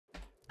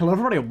Hello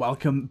everybody and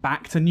welcome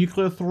back to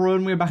Nuclear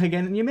Throne. We're back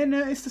again and you may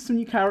notice there's some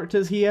new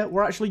characters here.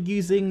 We're actually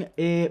using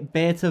a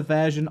beta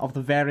version of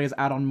the various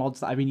add-on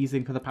mods that I've been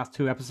using for the past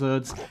 2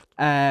 episodes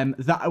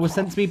that was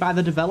sent to me by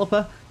the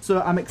developer.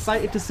 So I'm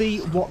excited to see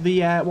what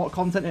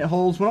content it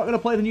holds. We're not going to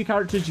play the new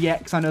characters yet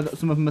because I know that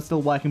some of them are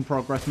still work in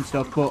progress and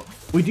stuff, but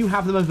we do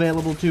have them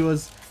available to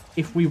us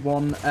if we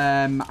want.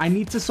 I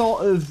need to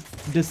sort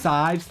of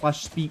decide /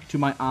 speak to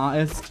my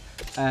artist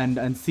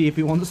and see if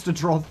he wants to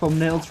draw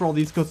thumbnails for all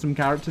these custom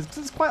characters, because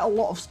there's quite a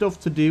lot of stuff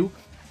to do,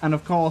 and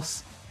of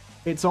course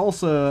it's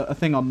also a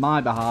thing on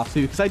my behalf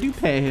too, because I do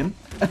pay him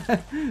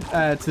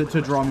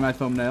to draw my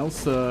thumbnails.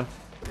 So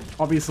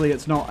obviously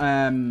it's not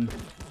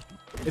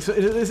it's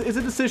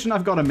a decision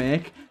I've got to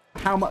make.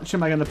 How much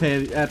am I going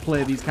to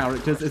play these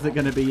characters? Is it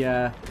going to be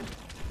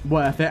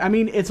worth it? I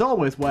mean, it's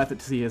always worth it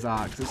to see his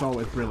art, because it's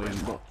always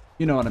brilliant, but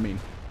you know what I mean.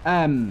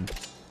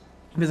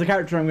 If there's a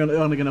character I'm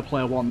only going to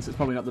play once, it's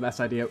probably not the best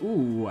idea.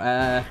 Ooh,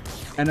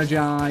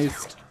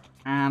 Energized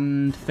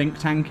and Think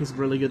Tank is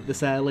really good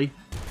this early.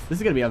 This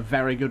is going to be a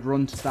very good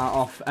run to start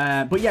off.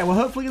 But yeah, we're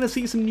hopefully going to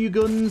see some new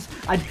guns.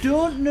 I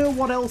don't know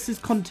what else is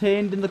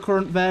contained in the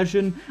current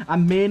version.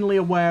 I'm mainly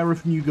aware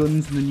of new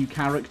guns and the new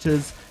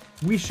characters.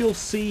 We shall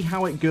see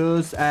how it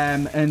goes,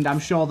 and I'm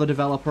sure the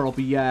developer will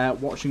be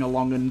watching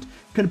along and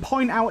can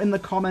point out in the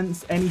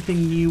comments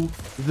anything new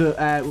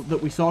that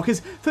we saw.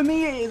 Because for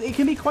me, it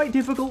can be quite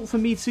difficult for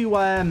me to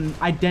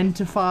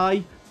identify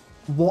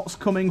what's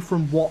coming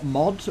from what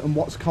mod and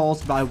what's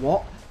caused by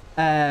what.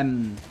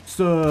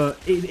 So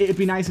it'd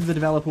be nice if the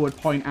developer would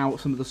point out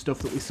some of the stuff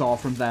that we saw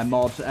from their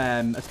mod,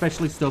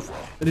 especially stuff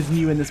that is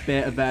new in this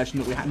beta version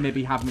that we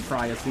maybe haven't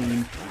prior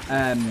seen.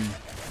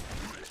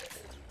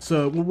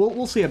 So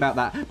we'll see about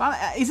that. But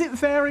is it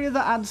Varia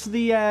that adds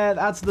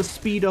the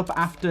speed up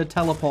after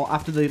teleport,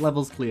 after the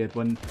level's cleared,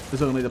 when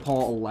there's only the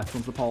portal left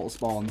once the portal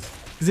spawns?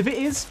 Because if it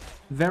is,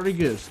 very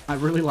good. I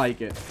really like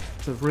it.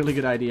 It's a really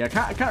good idea. I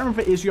can't remember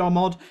if it is your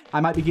mod.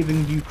 I might be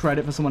giving you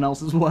credit for someone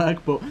else's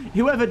work, but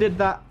whoever did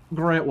that,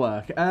 great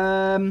work.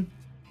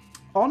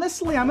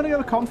 Honestly, I'm gonna go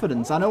with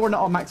confidence. I know we're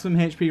not on maximum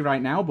HP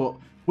right now, but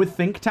with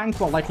Think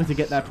Tank, we're likely to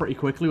get there pretty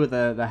quickly with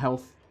the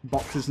health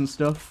boxes and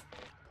stuff.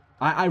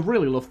 I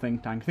really love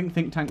Think Tank. I think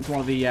Think Tank's one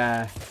of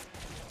the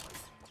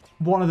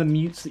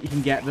mutes that you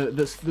can get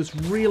that's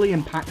really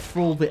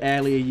impactful the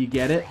earlier you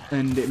get it,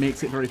 and it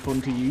makes it very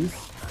fun to use.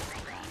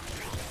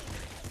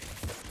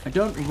 I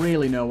don't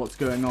really know what's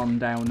going on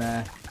down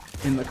there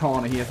in the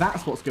corner here.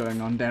 That's what's going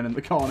on down in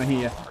the corner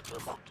here.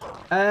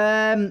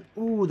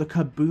 Ooh, the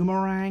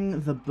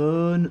Kaboomerang, the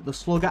Burn, the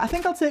Slugger. I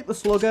think I'll take the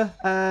Slugger.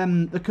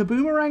 The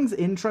Kaboomerang's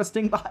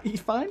interesting, but I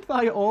find that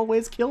I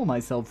always kill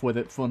myself with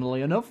it,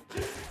 funnily enough.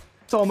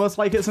 It's almost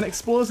like it's an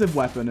explosive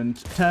weapon, and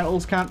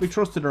turtles can't be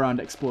trusted around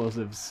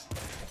explosives.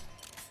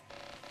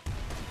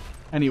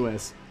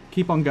 Anyways,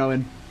 keep on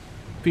going.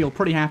 Feel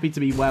pretty happy to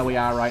be where we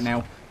are right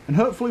now. And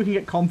hopefully we can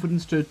get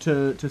confidence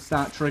to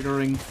start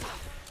triggering.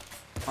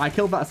 I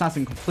killed that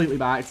assassin completely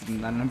by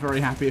accident, and I'm very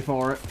happy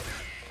for it.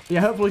 Yeah,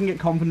 hopefully we can get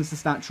confidence to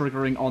start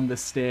triggering on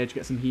this stage,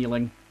 get some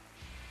healing.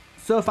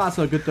 So far,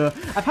 so good, though.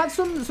 I've had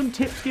some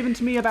tips given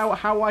to me about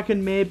how I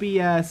can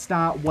maybe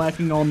start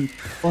working on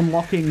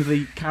unlocking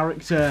the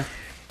character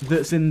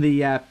that's in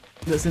the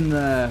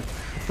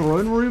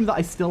throne room that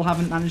I still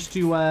haven't managed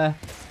to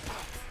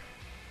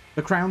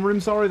the crown room,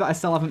 sorry, that I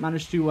still haven't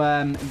managed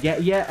to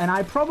get yet. And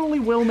I probably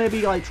will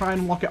maybe like try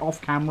and lock it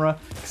off camera,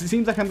 because it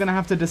seems like I'm gonna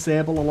have to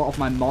disable a lot of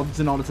my mods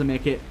in order to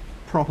make it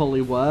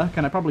properly work,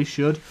 and I probably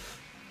should.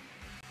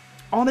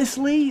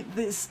 Honestly,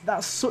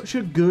 that's such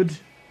a good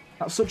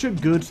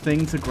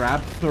thing to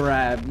grab for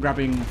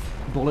grabbing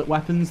bullet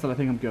weapons that I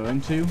think I'm going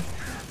to.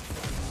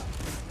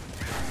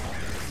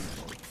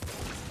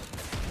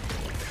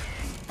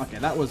 Okay,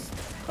 that was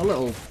a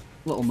little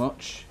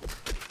much.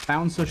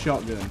 Bouncer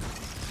shotgun.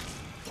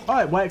 Oh,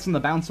 it works on the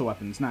bouncer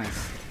weapons.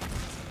 Nice.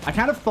 I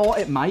kind of thought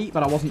it might,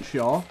 but I wasn't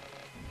sure.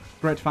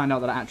 Great to find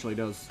out that it actually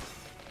does.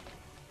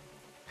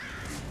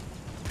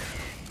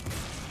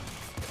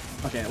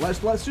 Okay,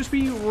 let's just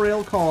be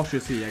real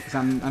cautious here, because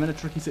I'm in a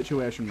tricky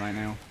situation right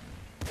now.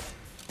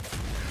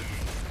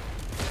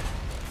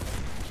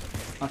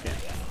 Okay.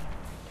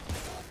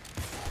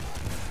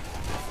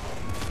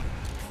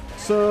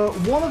 So,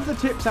 one of the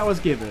tips I was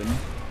given...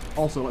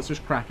 Also, let's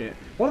just crack it.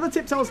 One of the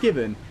tips I was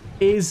given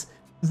is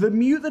the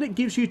mute that it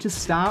gives you to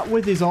start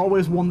with is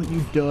always one that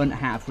you don't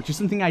have, which is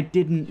something I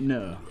didn't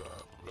know.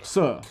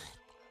 So,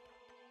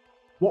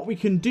 what we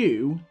can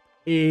do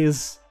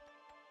is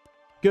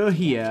go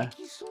here,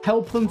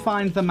 help them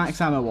find the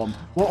max ammo one.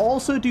 We'll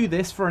also do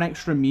this for an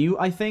extra mute,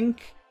 I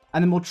think,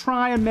 and then we'll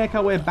try and make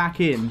our way back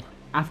in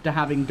after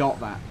having got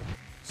that.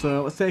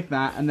 So let's take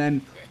that, and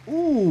then,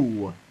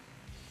 ooh,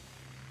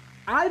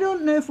 I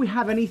don't know if we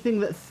have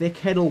anything that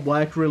Thickhead will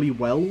work really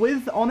well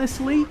with,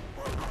 honestly.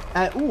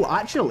 Ooh,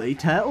 actually,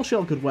 Turtle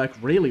Shell could work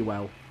really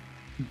well.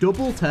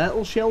 Double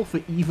Turtle Shell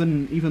for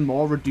even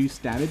more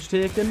reduced damage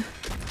taken.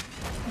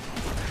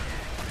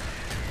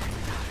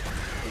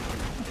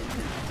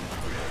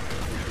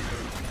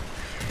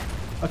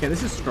 Okay,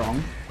 this is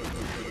strong.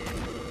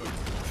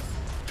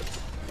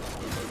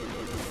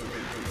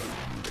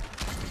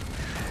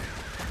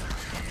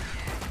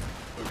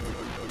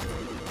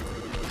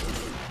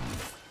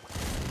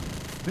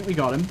 think we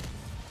got him.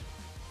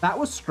 That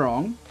was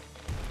strong.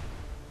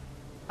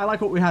 I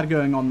like what we had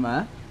going on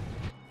there.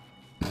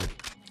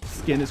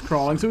 Skin is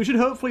crawling, so we should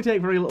hopefully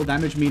take very little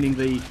damage, meaning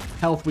the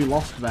health we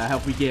lost there,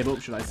 health we gave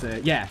up, should I say.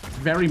 Yeah,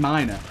 very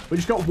minor. We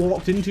just got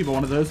walked into by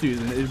one of those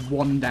dudes and it is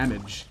 1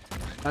 damage.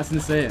 That's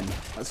insane.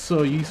 That's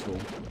so useful.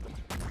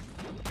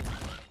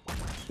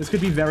 This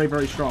could be very,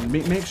 very strong.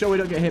 Make sure we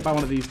don't get hit by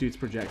one of these dudes'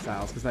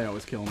 projectiles, because they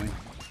always kill me.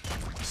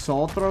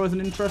 Sword throw is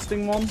an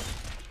interesting one.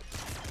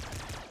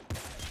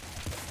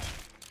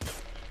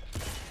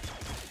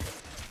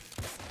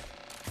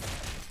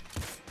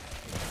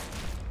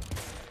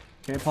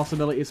 Okay,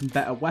 possibility of some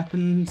better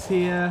weapons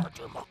here.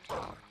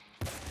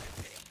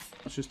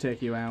 Let's just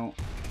take you out.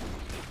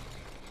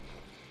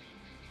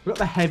 We've got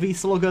the heavy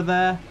slugger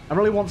there. I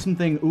really want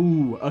something...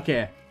 Ooh,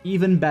 okay.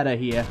 Even better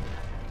here.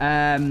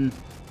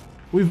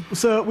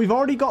 We've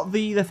already got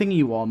the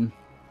thingy one.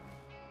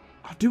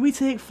 Do we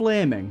take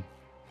flaming?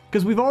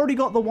 Because we've already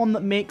got the one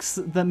that makes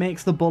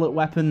the bullet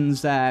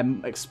weapons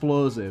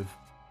explosive.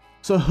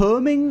 So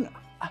homing...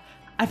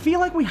 I feel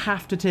like we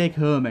have to take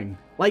homing.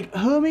 Like,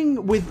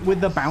 homing with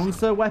the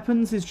bouncer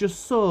weapons is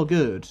just so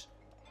good.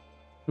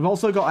 We've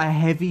also got a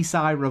heavy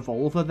side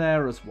revolver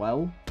there as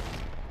well.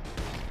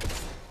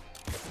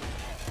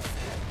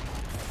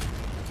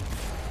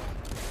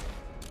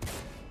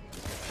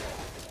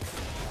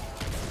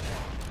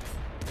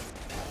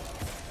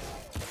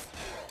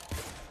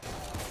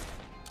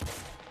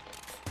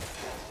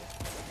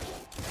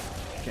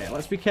 Okay,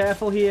 let's be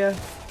careful here.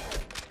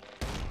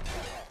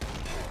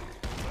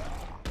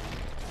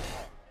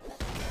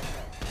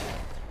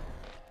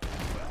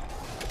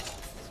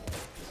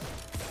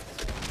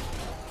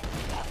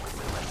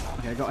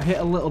 Okay, got hit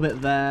a little bit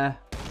there.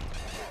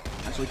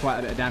 Actually, quite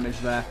a bit of damage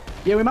there.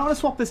 Yeah, we might want to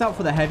swap this out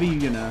for the heavy,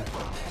 you know.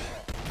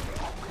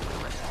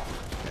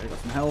 Okay, got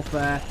some health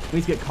there. We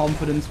need to get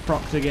confidence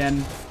procced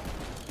again.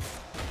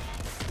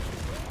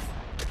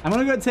 I'm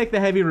gonna go and take the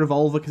heavy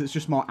revolver because it's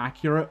just more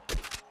accurate.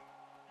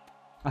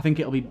 I think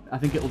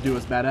it'll do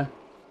us better.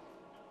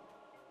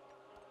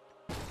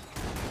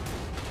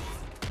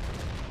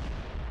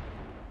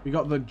 We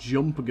got the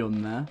jump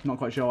gun there. Not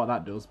quite sure what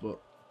that does, but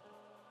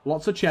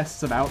lots of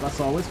chests about. That's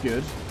always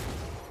good.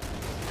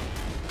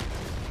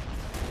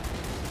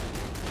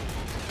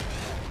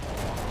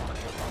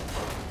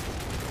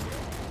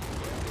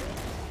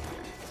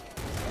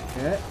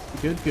 Okay,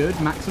 good,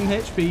 good. Maximum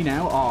HP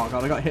now. Oh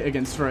god, I got hit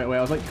again straight away.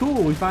 I was like,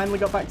 cool, we finally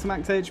got back to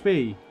max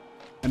HP.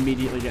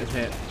 Immediately gets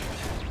hit.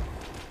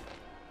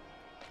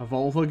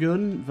 Revolver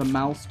gun, the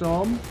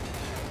Maelstrom.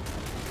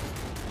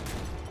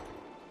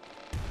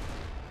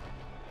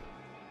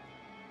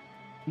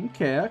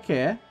 Okay,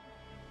 okay.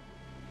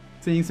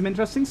 Seeing some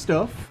interesting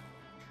stuff.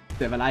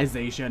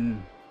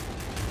 Civilization.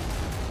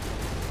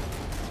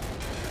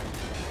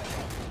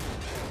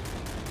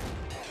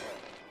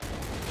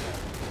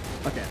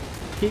 Okay.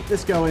 Keep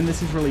this going.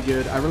 This is really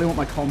good. I really want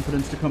my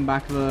confidence to come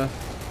back though.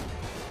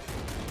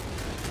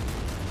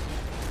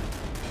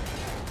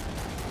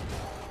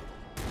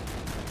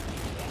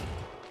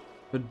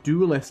 The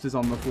duelist is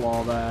on the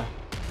floor there.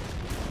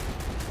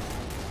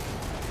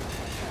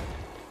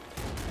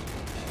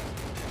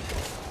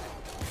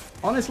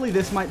 Honestly,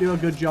 this might do a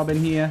good job in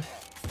here.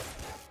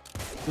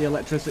 The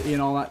electricity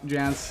and all that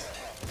jazz.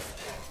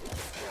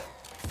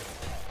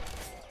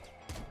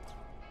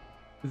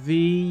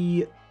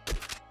 I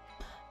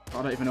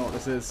don't even know what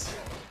this is.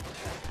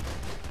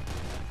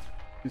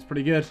 It's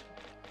pretty good.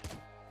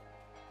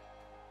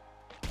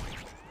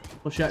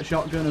 Flechette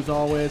shotgun, as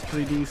always,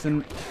 pretty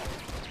decent.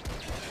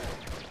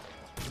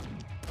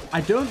 I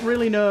don't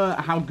really know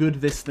how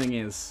good this thing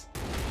is.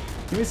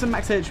 Give me some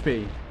max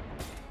HP.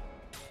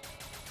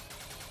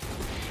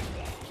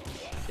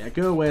 Yeah,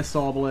 go away,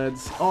 saw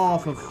blades.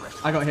 Oh,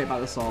 I got hit by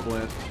the saw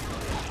blade.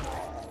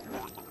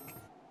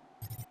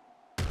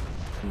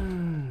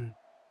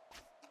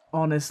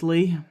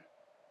 Honestly,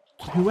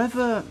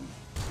 whoever...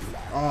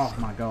 Oh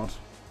my god.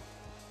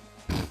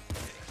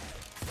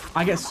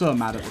 I get so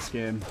mad at this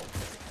game.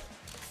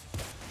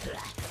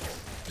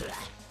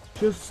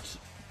 Just...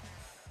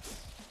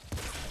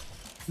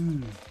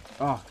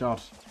 Oh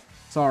god.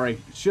 Sorry.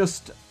 It's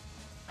just...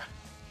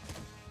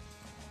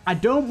 I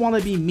don't want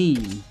to be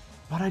mean,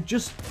 but I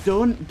just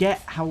don't get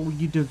how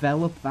you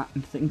develop that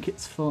and think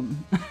it's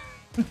fun.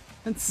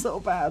 It's so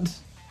bad.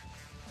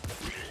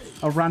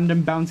 A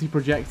random bouncy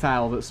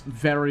projectile that's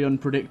very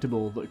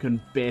unpredictable that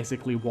can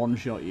basically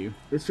one-shot you.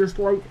 It's just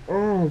like,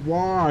 oh,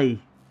 why?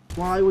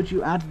 Why would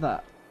you add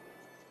that?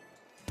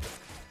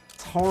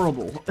 It's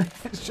horrible.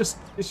 It's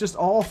just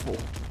awful.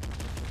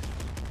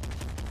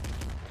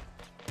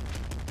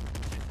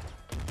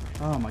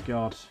 Oh my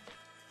god.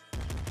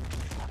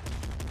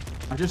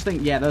 I just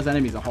think, yeah, those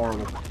enemies are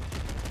horrible.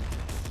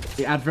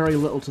 They add very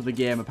little to the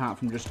game apart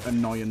from just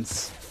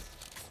annoyance.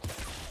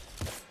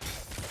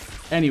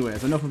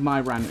 Anyways, enough of my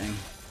ranting.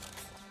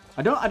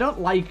 I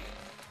don't like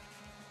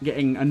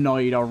getting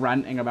annoyed or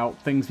ranting about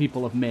things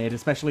people have made,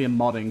 especially in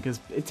modding, because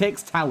it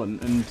takes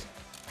talent and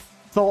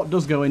thought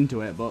does go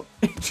into it, but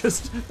it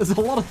just, there's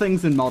a lot of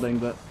things in modding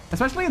that,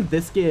 especially in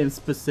this game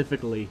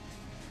specifically,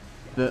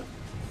 that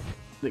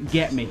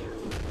get me.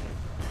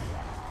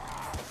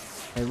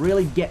 They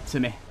really get to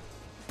me.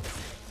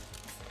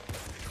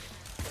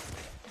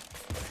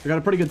 We got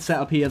a pretty good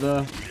setup here,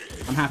 though.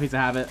 I'm happy to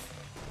have it.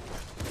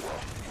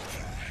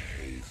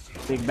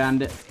 Big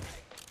bandit.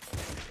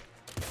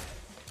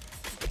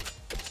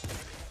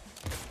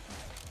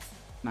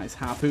 Nice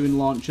harpoon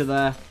launcher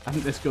there. I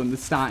think this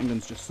starting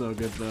gun's just so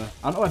good, though.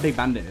 I don't know where Big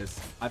Bandit is.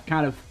 I've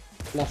kind of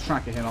lost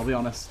track of him, I'll be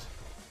honest.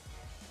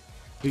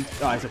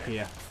 Oh, he's up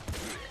here.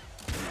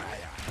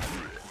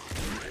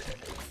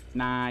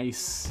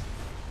 Nice.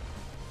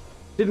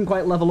 Didn't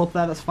quite level up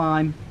there, that's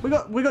fine. We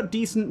got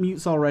decent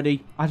mutes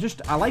already. I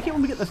like it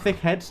when we get the thick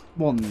head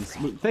ones.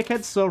 Thick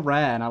head's so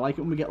rare, and I like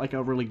it when we get like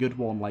a really good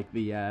one, like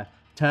the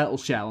turtle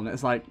shell, and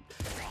it's like,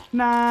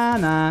 nah,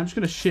 I'm just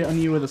gonna shit on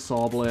you with a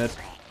saw blade.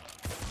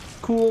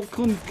 Cool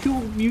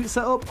mute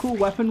setup, cool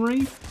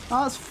weaponry.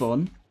 Oh, that's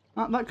fun.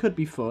 That could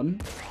be fun.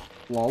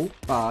 Lol.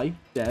 Bye.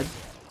 Dead.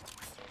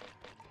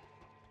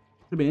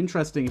 Could have been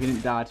interesting if he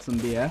didn't die to some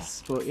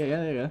BS, but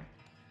yeah.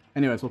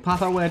 Anyways, we'll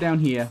path our way down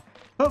here.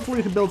 Hopefully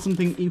we can build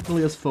something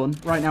equally as fun.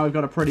 Right now we've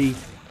got a pretty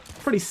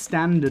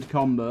standard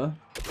combo.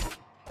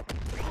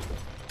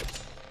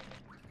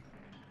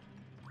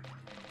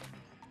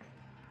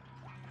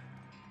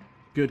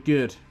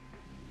 Good.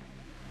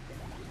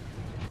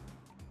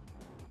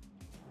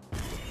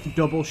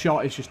 Double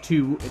shot is just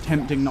too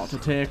tempting not to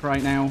take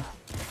right now.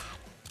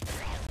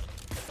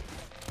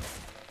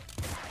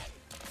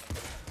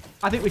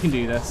 I think we can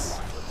do this.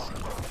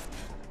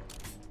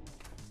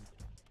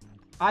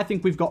 I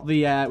think we've got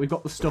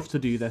the stuff to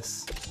do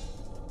this.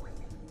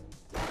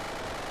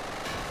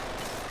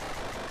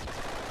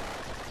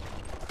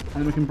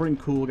 And we can bring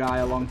Cool Guy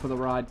along for the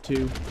ride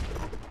too.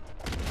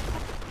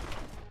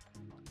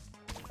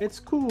 It's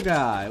Cool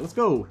Guy. Let's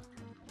go.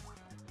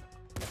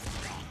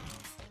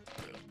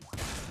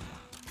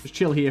 Just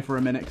chill here for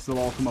a minute because they'll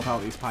all come up out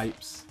of these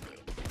pipes.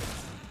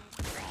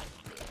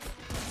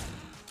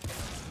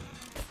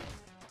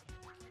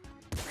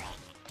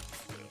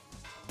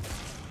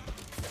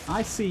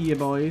 I see you,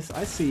 boys.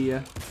 I see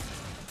you.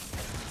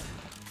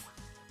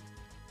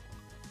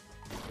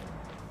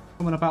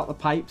 Coming up out the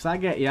pipes. I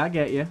get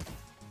you.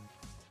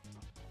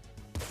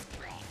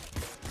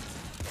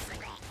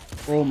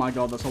 Oh my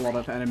god, that's a lot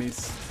of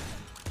enemies.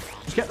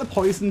 Just get the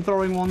poison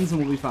throwing ones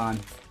and we'll be fine.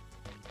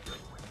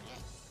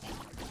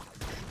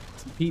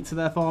 Some pizza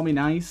there for me.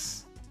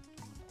 Nice.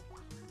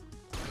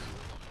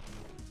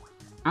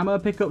 Ammo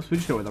pickups. We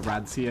just go with the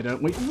rads here,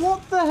 don't we?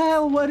 What the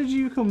hell? Where did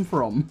you come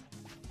from?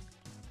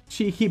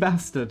 Cheeky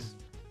bastard.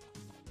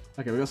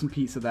 Okay, we got some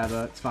pizza there,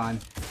 though. It's fine.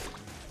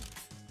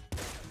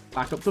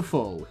 Back up to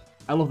full.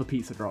 I love the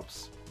pizza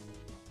drops.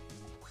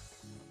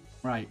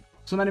 Right.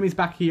 Some enemies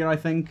back here, I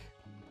think.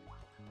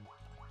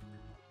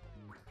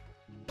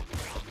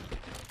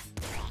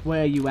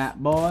 Where you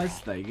at,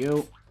 boys? There you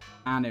go.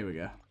 And here we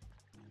go.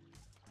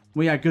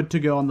 We are good to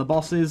go on the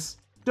bosses.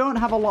 Don't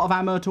have a lot of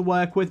ammo to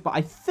work with, but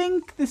I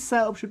think this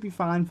setup should be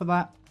fine for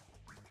that.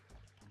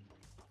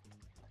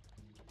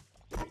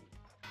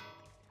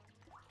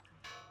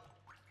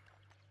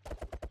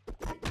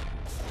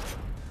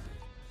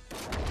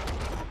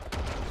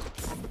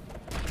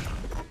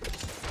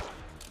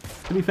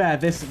 To be fair,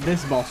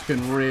 this boss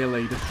can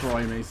really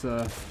destroy me,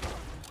 so...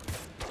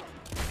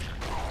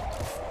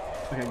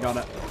 Okay, got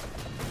it.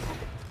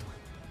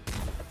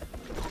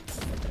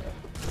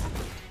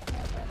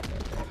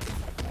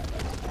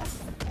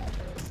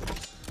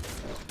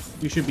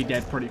 You should be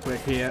dead pretty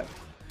quick here.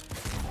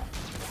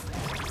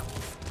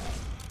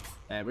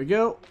 There we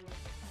go.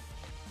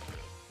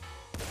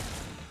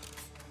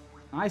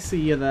 I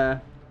see you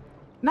there.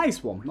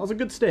 Nice one. That was a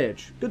good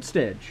stage. Good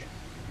stage.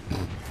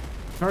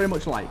 Very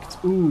much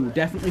liked. Ooh,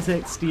 definitely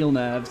take steel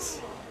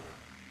nerves.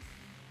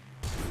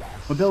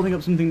 We're building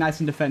up something nice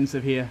and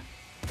defensive here.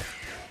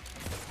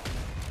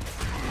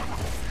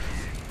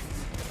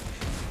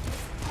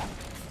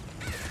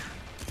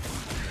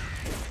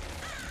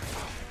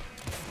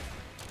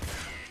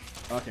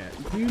 Okay,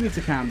 you need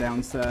to calm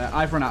down, sir.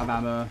 I've run out of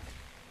ammo.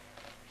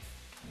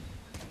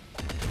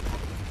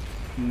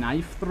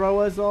 Knife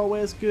thrower's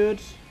always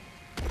good.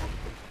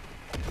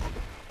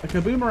 Like,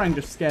 a boomerang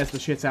just scares the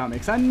shit out of me,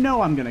 because I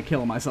know I'm going to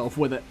kill myself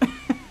with it.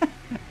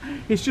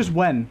 It's just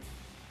when.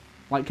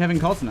 Like Kevin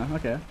Costner,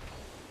 okay.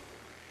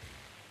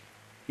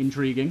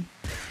 Intriguing.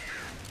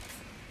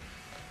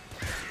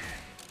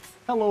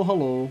 Hello,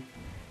 hello.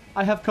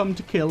 I have come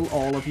to kill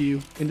all of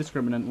you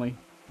indiscriminately.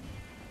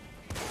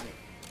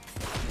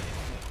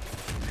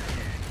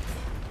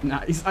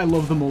 Nice. I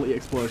love the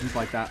multi-explosions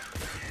like that.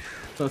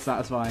 So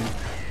satisfying.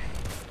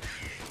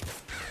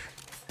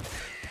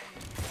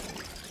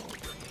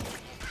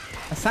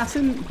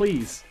 Assassin,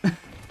 please.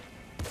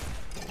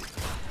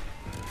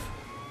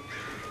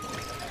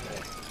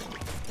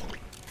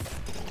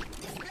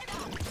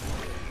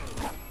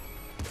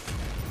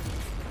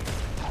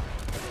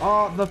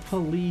 Oh, the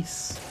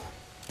police.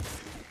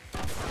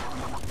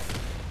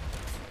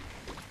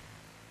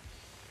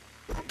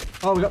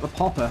 Oh, we got the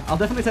popper. I'll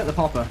definitely take the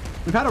popper.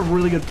 We've had a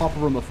really good popper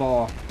run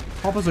before.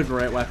 Popper's a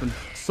great weapon.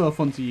 So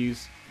fun to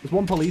use. There's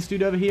one police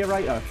dude over here,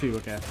 right? Oh, two,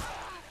 okay.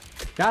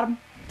 Got him.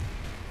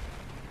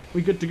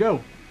 We good to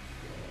go.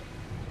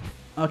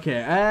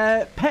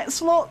 Okay, pet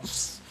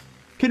slots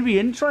could be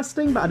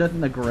interesting, but I don't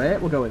think they're great.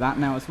 We'll go with that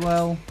now as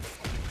well.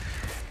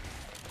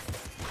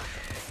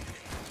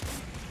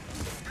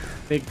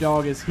 Big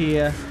dog is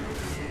here.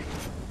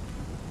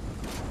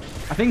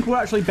 I think we're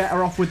actually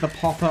better off with the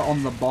popper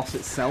on the boss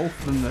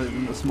itself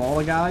than the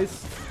smaller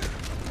guys.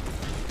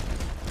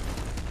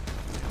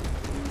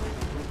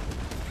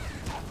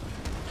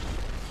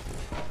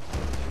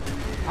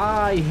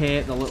 I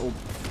hate the little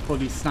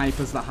buggy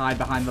snipers that hide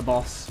behind the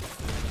boss.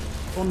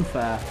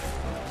 Unfair.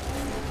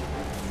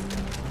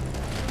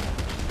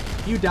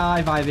 You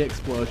die via the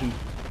explosion.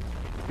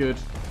 Good.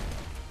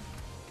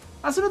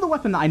 That's another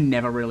weapon that I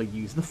never really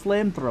use, the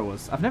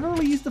flamethrowers. I've never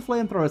really used the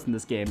flamethrowers in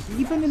this game,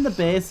 even in the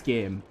base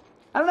game.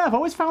 I don't know, I've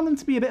always found them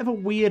to be a bit of a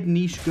weird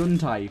niche gun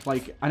type.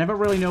 Like, I never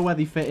really know where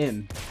they fit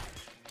in.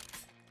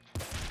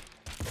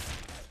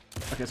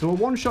 Okay, so we're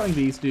one-shotting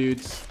these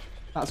dudes.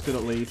 That's good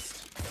at least.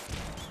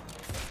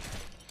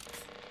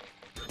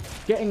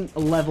 Getting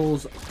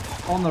levels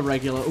on the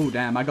regular. Oh,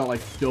 damn, I got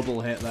like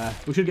double hit there.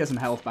 We should get some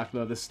health back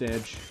though this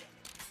stage.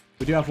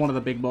 We do have one of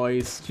the big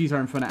boys. Use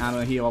our infinite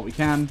ammo here what we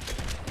can.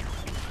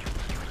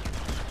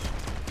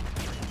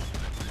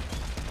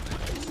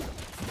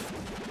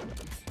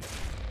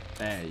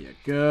 There you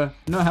go.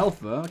 No health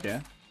though,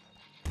 okay.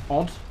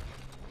 Odd.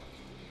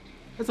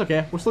 It's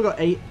okay, we've still got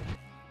 8.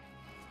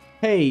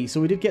 Hey,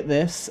 so we did get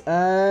this.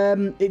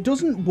 It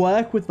doesn't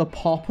work with the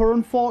popper,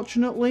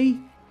 unfortunately.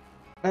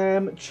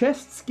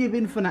 Chests give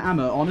infinite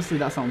ammo. Honestly,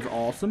 that sounds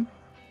awesome.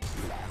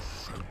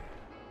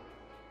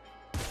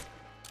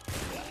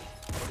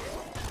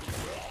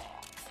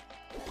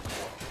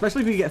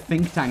 Especially if you get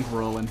Think Tank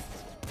rolling.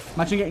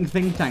 Imagine getting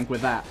Think Tank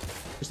with that.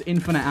 Just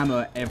infinite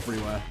ammo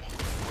everywhere.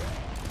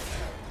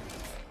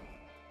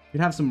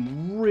 You'd have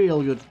some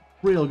real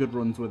good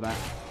runs with that.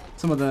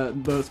 Some of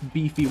those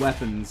beefy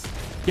weapons.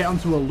 Get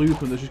onto a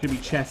loop and there's just going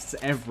to be chests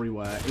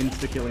everywhere.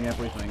 Insta-killing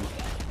everything.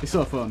 It's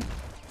so fun.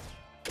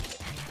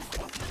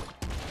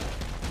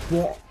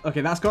 What?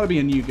 Okay, that's got to be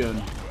a new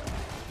gun.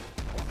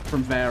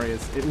 From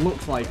Various. It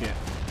looks like it.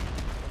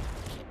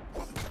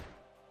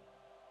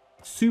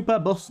 Super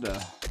Buster.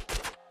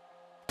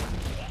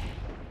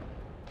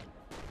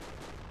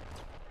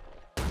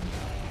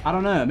 I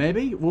don't know,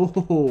 maybe?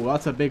 Whoa,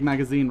 that's a big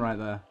magazine right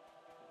there.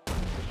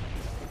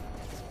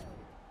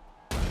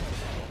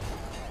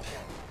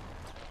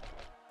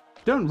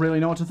 Don't really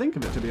know what to think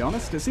of it, to be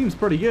honest. It seems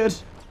pretty good.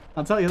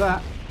 I'll tell you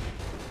that.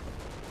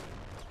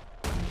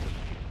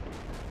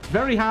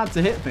 Very hard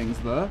to hit things,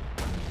 though.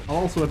 I'll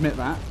also admit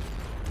that.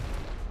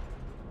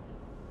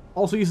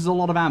 Also uses a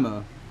lot of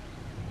ammo.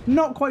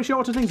 Not quite sure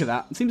what to think of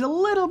that. It seems a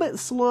little bit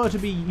slow to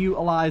be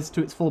utilized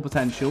to its full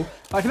potential.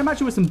 I can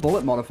imagine with some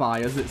bullet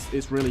modifiers,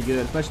 it's really good,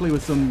 especially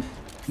with some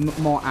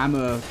more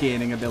ammo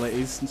gaining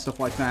abilities and stuff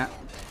like that.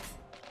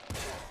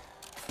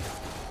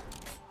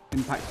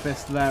 Impact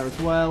Fist there as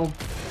well.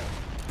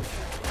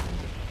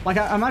 Like,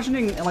 I'm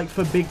imagining, like,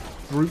 for big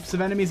groups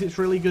of enemies, it's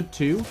really good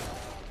too.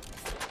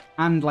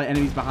 And, like,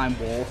 enemies behind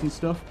walls and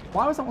stuff.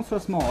 Why was that one so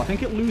small? I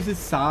think it loses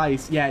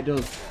size. Yeah, it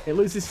does. It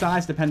loses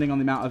size depending on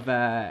the amount of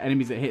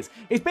enemies it hits.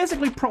 It's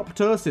basically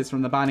Proptosis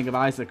from the Binding of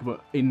Isaac,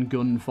 but in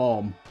gun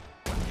form.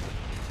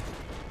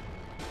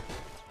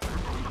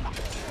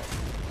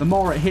 The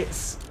more it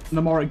hits,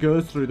 the more it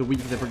goes through, the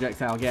weaker the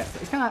projectile gets.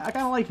 It's I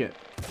kind of like it.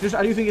 Just,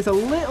 I do think it's a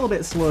little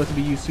bit slow to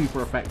be used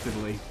super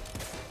effectively.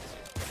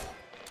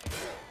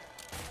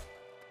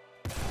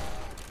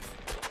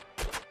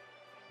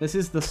 This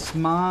is the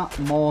Smart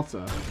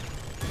Mortar.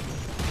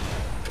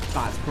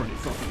 That's pretty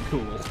fucking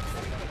cool.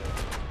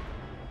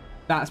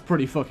 That's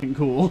pretty fucking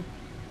cool.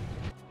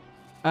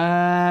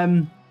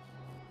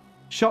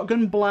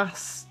 Shotgun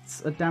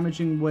blasts are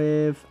damaging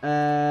with...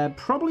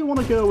 probably want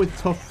to go with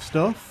tough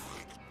stuff.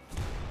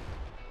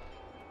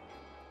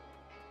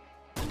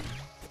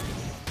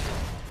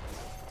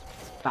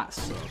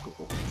 That's so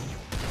cool.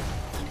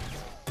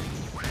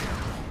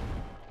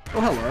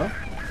 Oh, hello.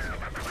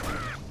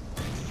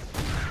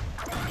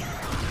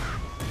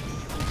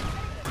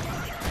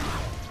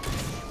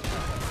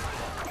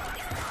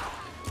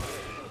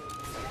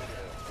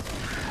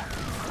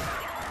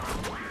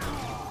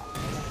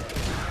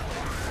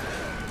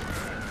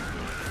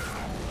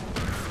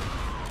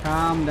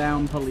 Calm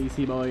down,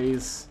 policey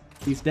boys.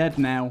 He's dead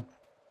now.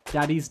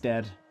 Daddy's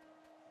dead.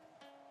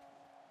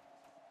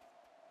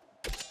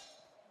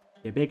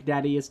 Your big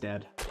daddy is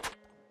dead.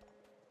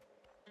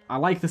 I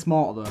like this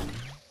mortar, though.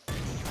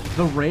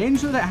 The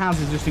range that it has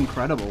is just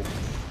incredible.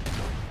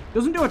 It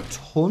doesn't do a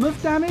ton of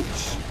damage,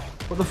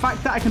 but the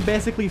fact that I can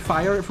basically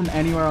fire it from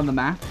anywhere on the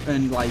map,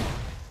 and, like,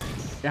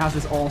 it has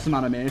this awesome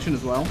animation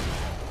as well.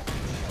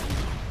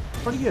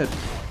 Pretty good.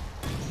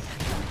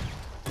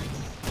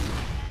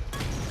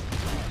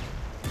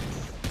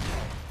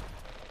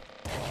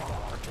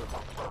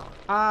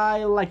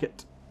 I like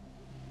it.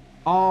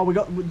 Oh,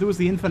 there was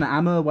the infinite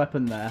ammo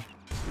weapon there.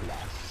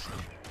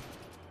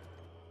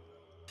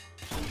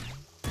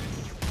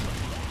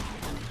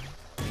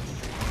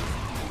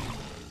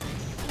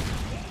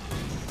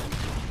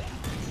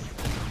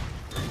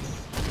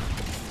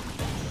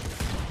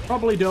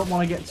 Probably don't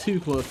want to get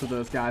too close to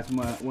those guys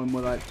when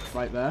we're like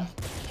right there.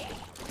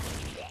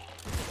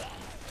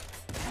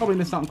 Probably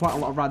missed out on quite a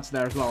lot of rads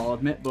there as well, I'll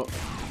admit, but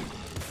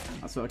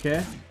that's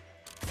okay.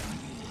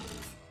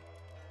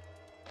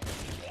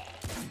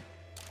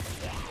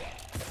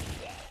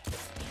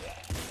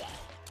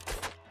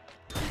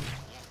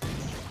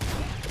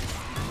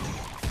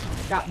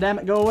 God damn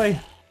it, go away.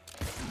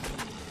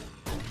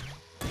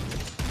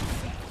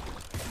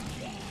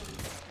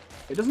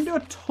 It doesn't do a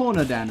ton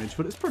of damage,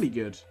 but it's pretty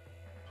good.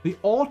 The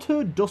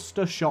Auto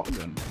Duster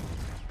Shotgun.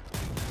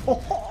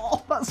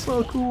 Oh, that's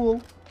so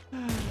cool.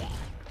 I'm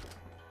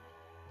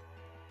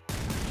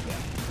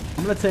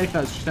going to take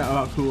that just out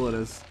of how cool it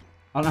is.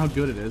 I don't know how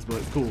good it is, but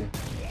it's cool.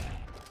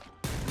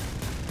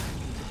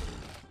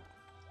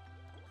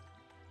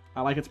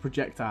 I like its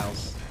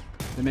projectiles.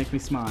 They make me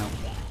smile.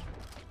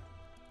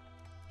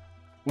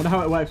 Wonder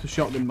how it works with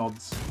shotgun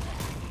mods.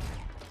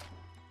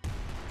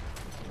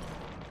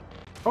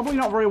 Probably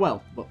not very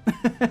well, but...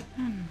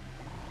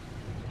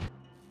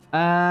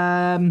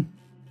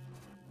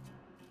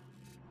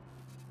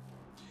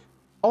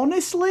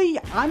 Honestly,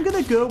 I'm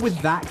going to go with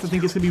that because I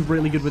think it's going to be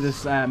really good with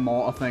this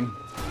mortar thing.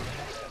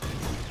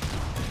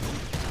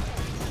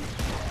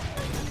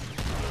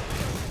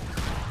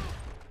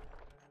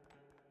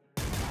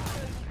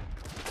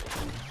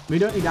 We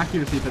don't need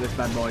accuracy for this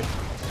bad boy.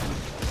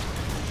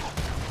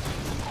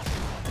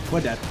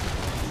 We're dead.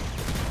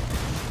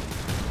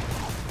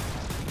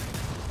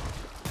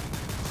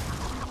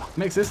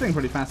 Makes this thing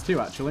pretty fast too,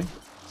 actually.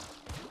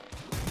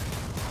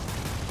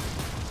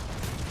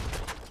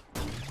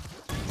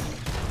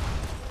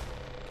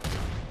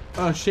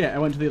 Oh shit, I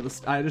went to the other...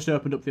 I just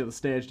opened up the other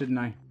stage, didn't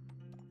I?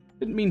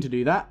 Didn't mean to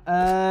do that.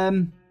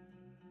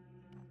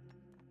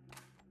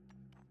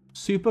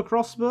 Super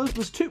crossbows?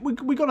 There's two...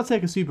 We gotta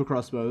take a super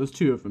crossbow. There's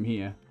two of them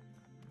here.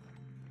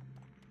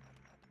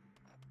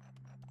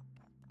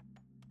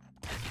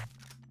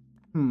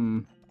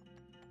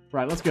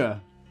 Right, let's go.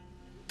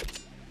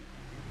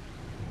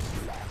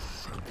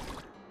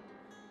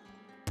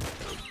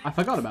 I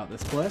forgot about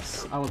this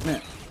place, I'll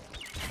admit.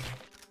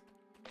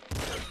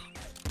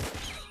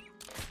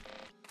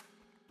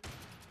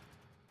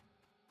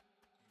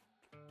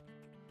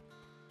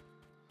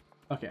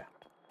 Okay.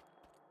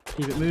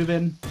 Keep it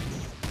moving.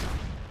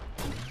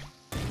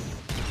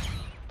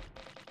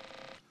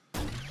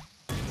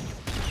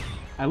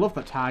 I love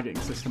the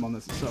targeting system on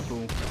this, it's so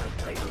cool.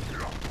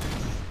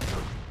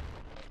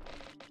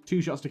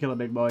 2 shots to kill a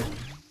big boy.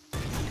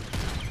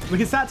 We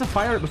can start to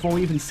fire it before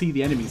we even see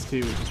the enemies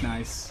too, which is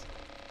nice.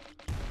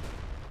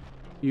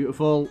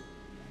 Beautiful.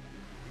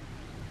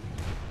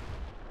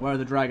 Where are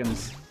the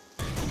dragons?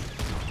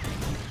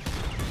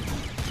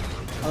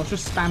 I'll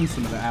just spam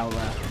some of it out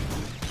there.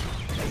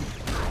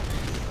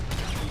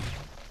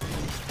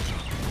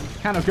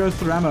 Kind of goes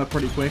through ammo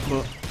pretty quick,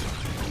 but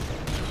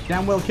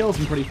damn well kills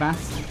them pretty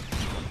fast.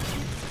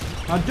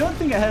 I don't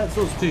think it hurts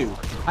us too.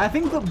 I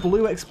think that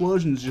blue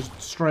explosions just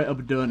straight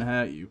up don't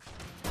hurt you.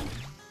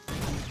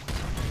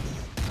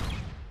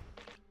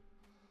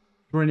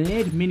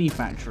 Grenade mini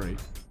factory.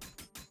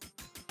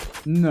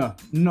 No,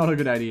 not a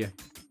good idea.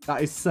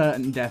 That is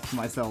certain death for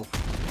myself.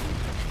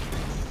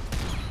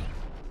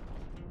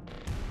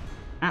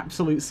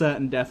 Absolute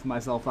certain death for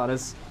myself, that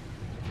is.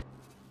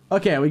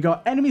 Okay, we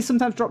got enemies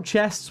sometimes drop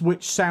chests,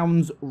 which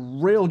sounds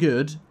real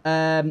good.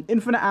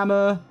 Infinite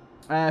ammo,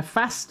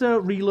 faster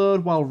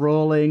reload while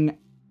rolling.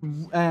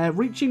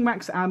 Reaching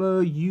max ammo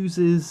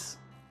uses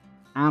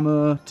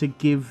ammo to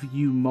give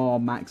you more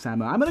max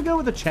ammo. I'm going to go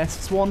with the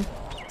chests one,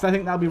 because I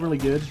think that'll be really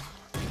good.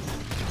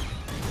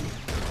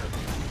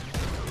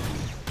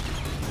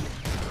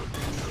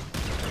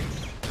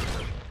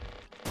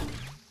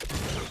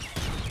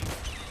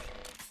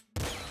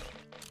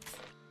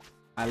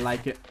 I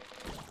like it.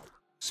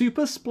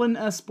 Super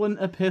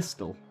Splinter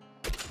Pistol.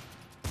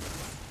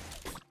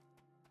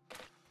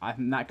 I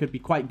think that could be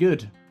quite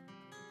good.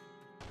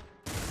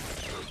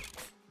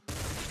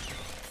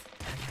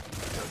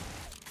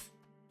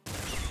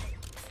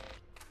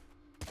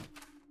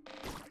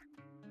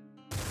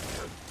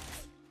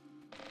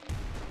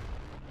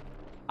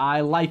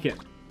 I like it.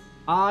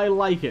 I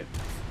like it.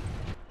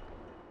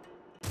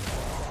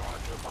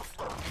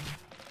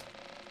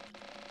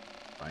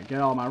 Right,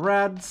 get all my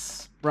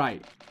rads.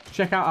 Right,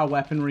 check out our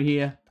weaponry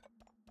here.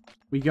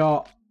 We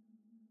got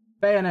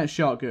bayonet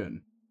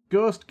shotgun,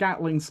 ghost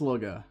Gatling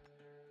slugger,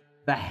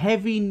 the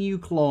heavy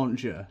nuke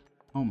launcher.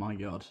 Oh my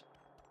god.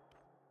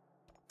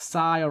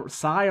 Sire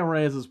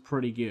Razor's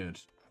pretty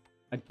good.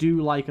 I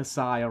do like a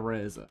Sire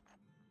Razor.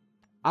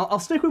 I'll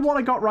stick with what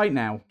I got right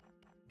now.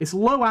 It's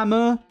low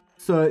ammo,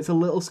 so it's a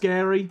little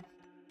scary,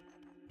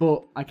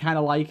 but I kind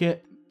of like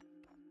it.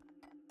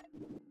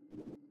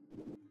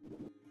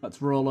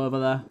 Let's roll over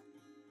there.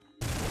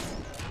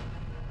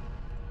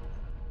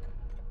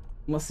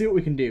 Let's see what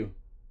we can do.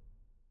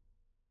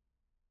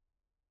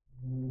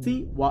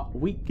 See what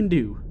we can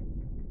do.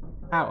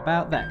 How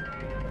about that?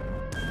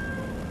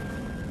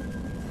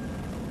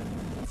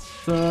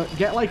 So,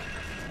 get like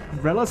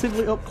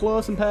relatively up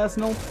close and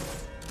personal.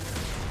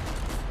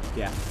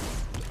 Yeah.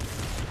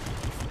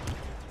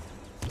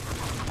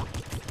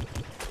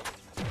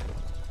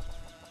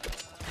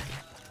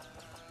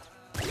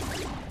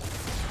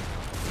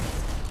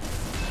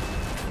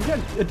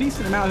 got a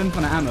decent amount of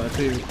infinite ammo,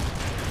 too.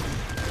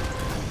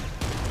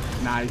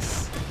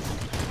 Nice.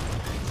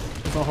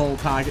 There's a whole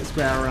target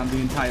square around the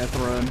entire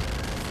throne.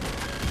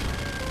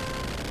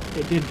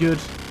 It did good.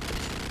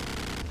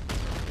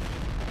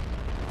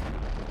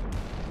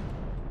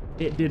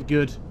 It did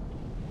good.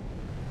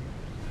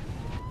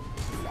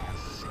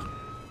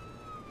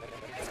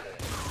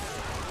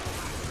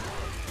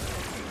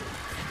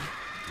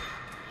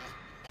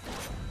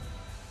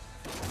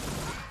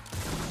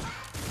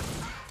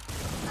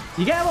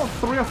 You get about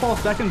 3 or 4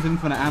 seconds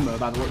infinite ammo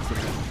by the looks of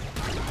it.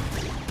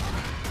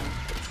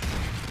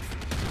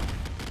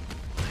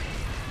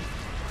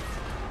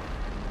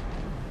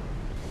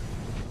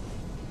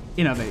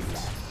 Innovate.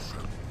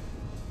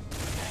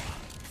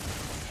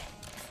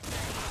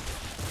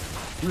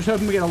 I'm just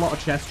hoping we get a lot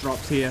of chest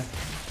drops here.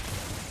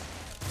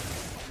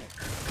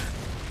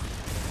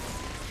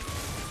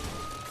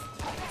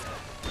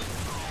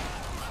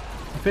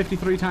 A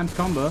 53 times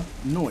combo.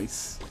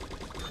 Nice.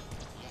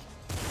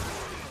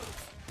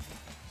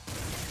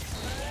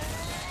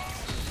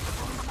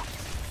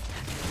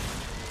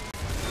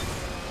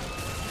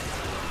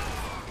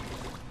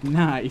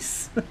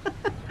 Nice.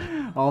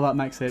 All that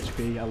max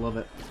HP. I love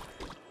it.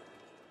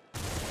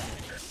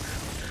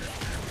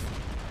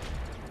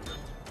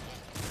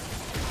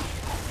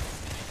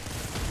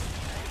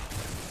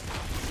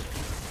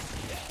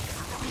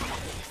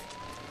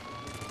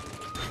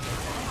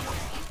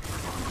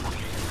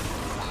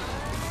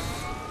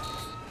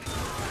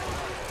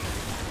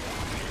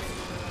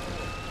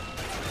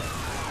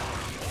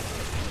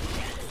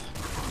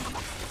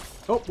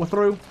 Oh, we're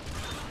through.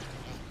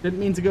 Didn't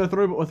mean to go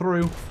through, but we're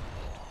through.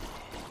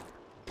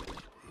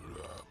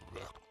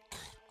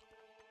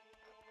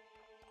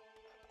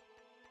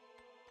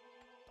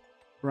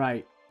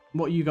 Right.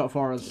 What you got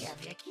for us?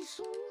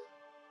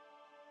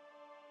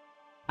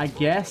 I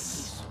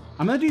guess.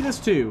 I'm gonna do this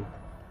too.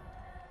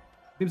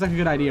 Seems like a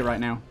good idea right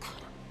now.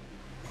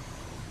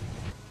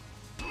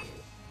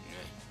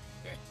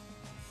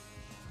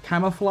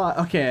 Camouflage.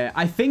 Okay,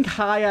 I think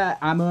higher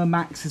ammo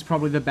max is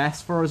probably the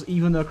best for us,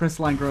 even though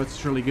crystalline growth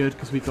is really good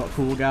because we've got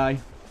cool guy.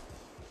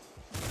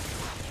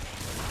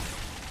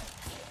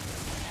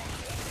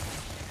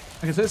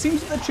 Okay, so it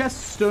seems that the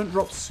chests don't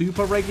drop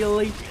super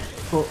regularly,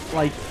 but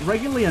like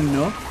regularly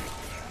enough.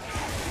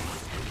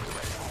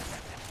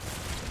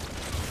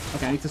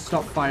 Okay, I need to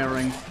stop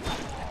firing.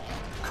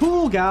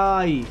 Cool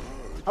guy!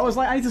 I was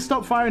like, I need to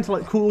stop firing to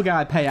let cool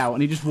guy pay out,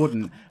 and he just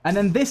wouldn't. And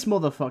then this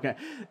motherfucker,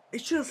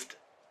 it's just...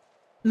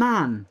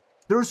 Man,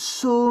 there are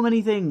so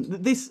many things.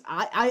 This,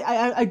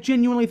 I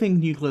genuinely think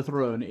Nuclear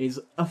Throne is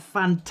a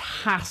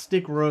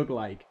fantastic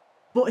roguelike.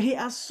 But it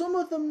has some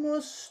of the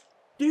most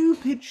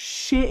stupid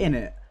shit in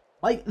it.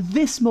 Like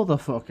this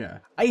motherfucker.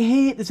 I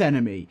hate this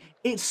enemy.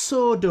 It's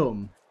so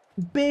dumb.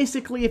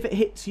 Basically, if it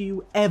hits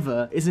you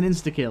ever, is an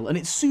insta-kill. And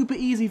it's super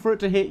easy for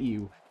it to hit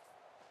you.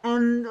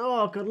 And,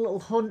 oh god, little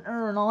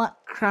hunter and all that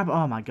crap.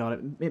 Oh my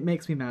god, it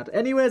makes me mad.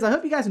 Anyways, I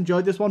hope you guys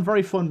enjoyed this one.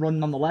 Very fun run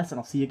nonetheless. And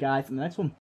I'll see you guys in the next one.